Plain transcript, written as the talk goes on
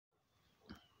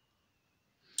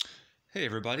Hey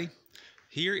everybody,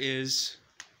 here is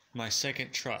my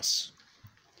second truss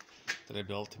that I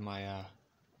built in my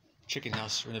chicken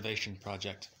house renovation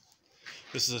project.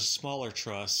 This is a smaller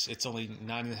truss. It's only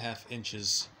 9.5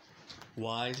 inches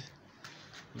wide,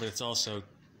 but it's also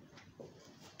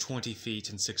 20 feet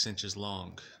and 6 inches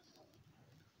long.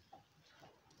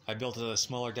 I built a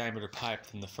smaller diameter pipe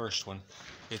than the first one.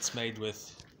 It's made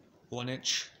with 1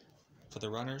 inch for the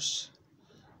runners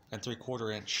and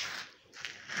 3/4 inch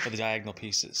for the diagonal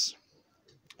pieces.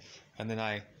 And then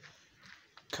I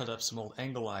cut up some old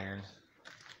angle iron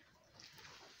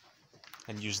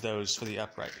and used those for the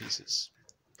upright pieces.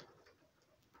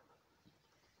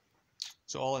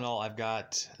 So all in all, I've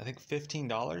got, I think,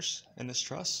 $15 in this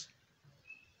truss.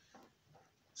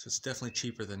 So it's definitely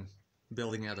cheaper than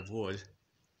building out of wood.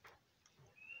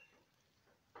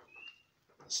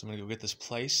 So I'm going to go get this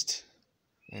placed,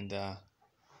 and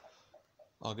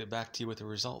I'll get back to you with the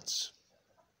results.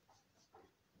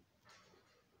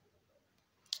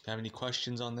 If you have any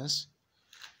questions on this,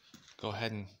 go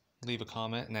ahead and leave a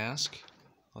comment and ask.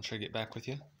 I'll try to get back with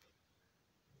you.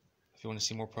 If you want to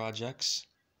see more projects,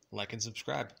 like and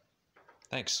subscribe.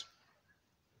 Thanks.